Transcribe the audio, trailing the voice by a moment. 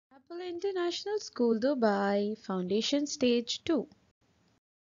International School Dubai Foundation Stage 2.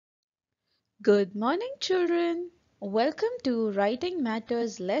 Good morning, children. Welcome to Writing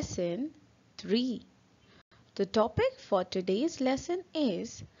Matters Lesson 3. The topic for today's lesson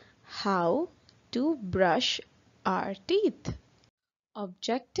is how to brush our teeth.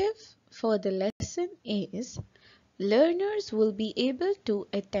 Objective for the lesson is learners will be able to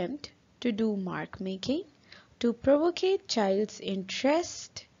attempt to do mark making to provoke child's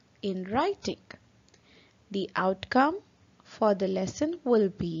interest in writing. The outcome for the lesson will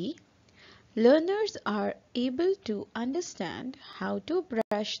be learners are able to understand how to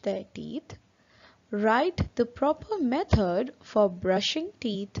brush their teeth, write the proper method for brushing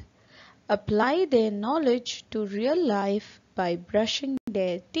teeth, apply their knowledge to real life by brushing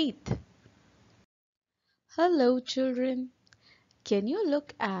their teeth. Hello children, can you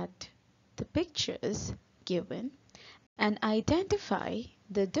look at the pictures given and identify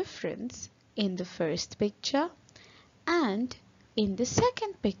the difference in the first picture and in the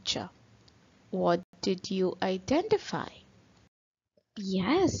second picture? What did you identify?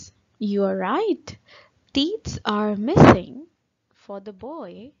 Yes, you are right. Teeth are missing for the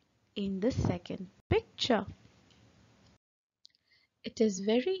boy in the second picture. It is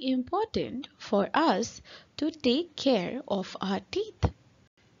very important for us to take care of our teeth.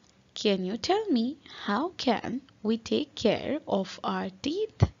 Can you tell me how can we take care of our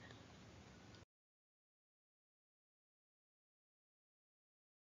teeth?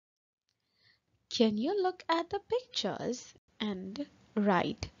 Can you look at the pictures and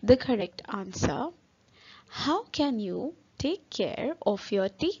write the correct answer? How can you take care of your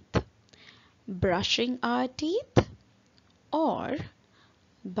teeth? Brushing our teeth or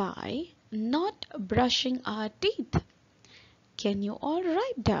by not brushing our teeth? Can you all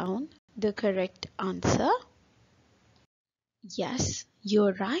write down the correct answer? Yes,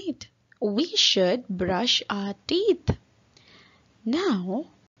 you're right. We should brush our teeth. Now,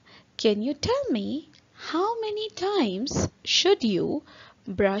 can you tell me how many times should you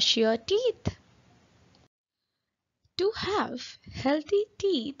brush your teeth? To have healthy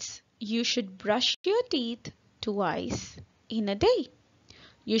teeth, you should brush your teeth twice in a day.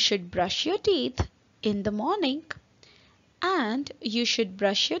 You should brush your teeth in the morning and you should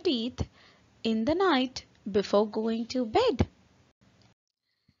brush your teeth in the night before going to bed.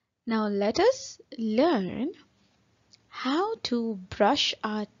 Now let us learn how to brush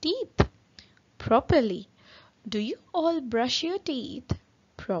our teeth properly. Do you all brush your teeth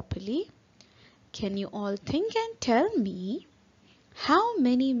properly? Can you all think and tell me how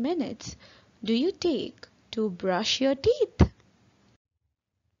many minutes do you take to brush your teeth?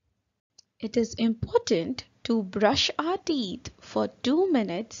 It is important to brush our teeth for 2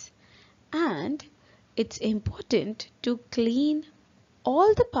 minutes and it's important to clean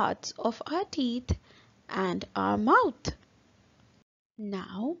all the parts of our teeth and our mouth.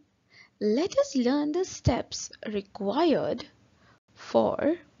 Now, let us learn the steps required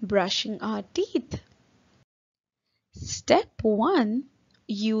for brushing our teeth. Step 1.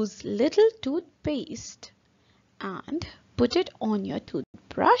 Use little toothpaste and put it on your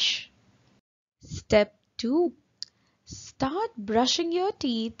toothbrush. Step 2. Start brushing your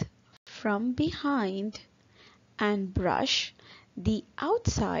teeth from behind and brush the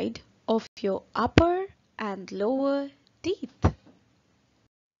outside of your upper and lower teeth.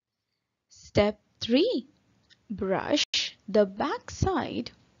 Step 3. Brush the back side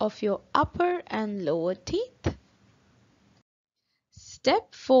of your upper and lower teeth.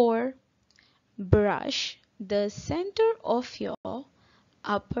 Step 4. Brush the center of your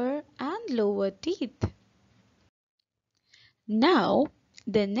upper and lower teeth. Now,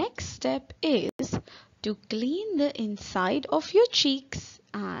 the next step is to clean the inside of your cheeks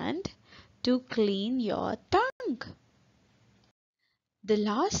and to clean your tongue. The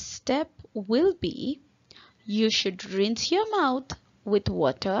last step will be you should rinse your mouth with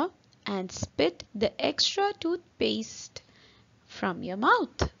water and spit the extra toothpaste from your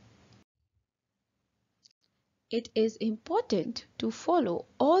mouth. It is important to follow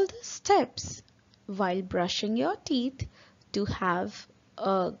all the steps while brushing your teeth to have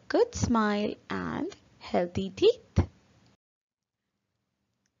a good smile and healthy teeth.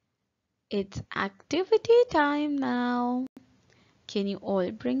 It's activity time now. Can you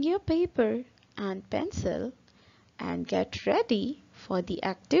all bring your paper and pencil and get ready for the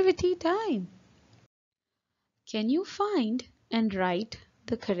activity time? Can you find and write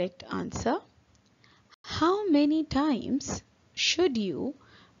the correct answer? How many times should you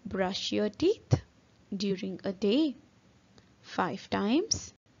brush your teeth during a day? 5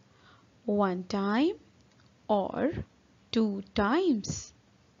 times, 1 time or 2 times?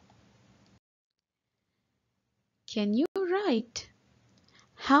 Can you write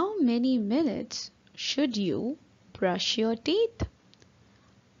how many minutes should you brush your teeth?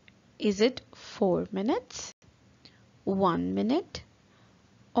 Is it 4 minutes, 1 minute,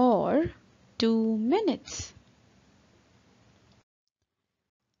 or 2 minutes?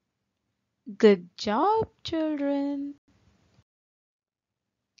 Good job, children.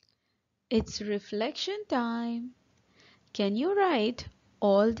 It's reflection time. Can you write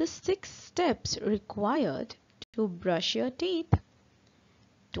all the 6 steps required to brush your teeth?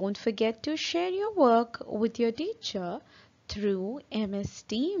 Don't forget to share your work with your teacher through MS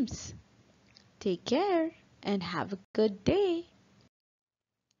Teams. Take care and have a good day.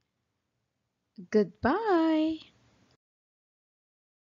 Goodbye.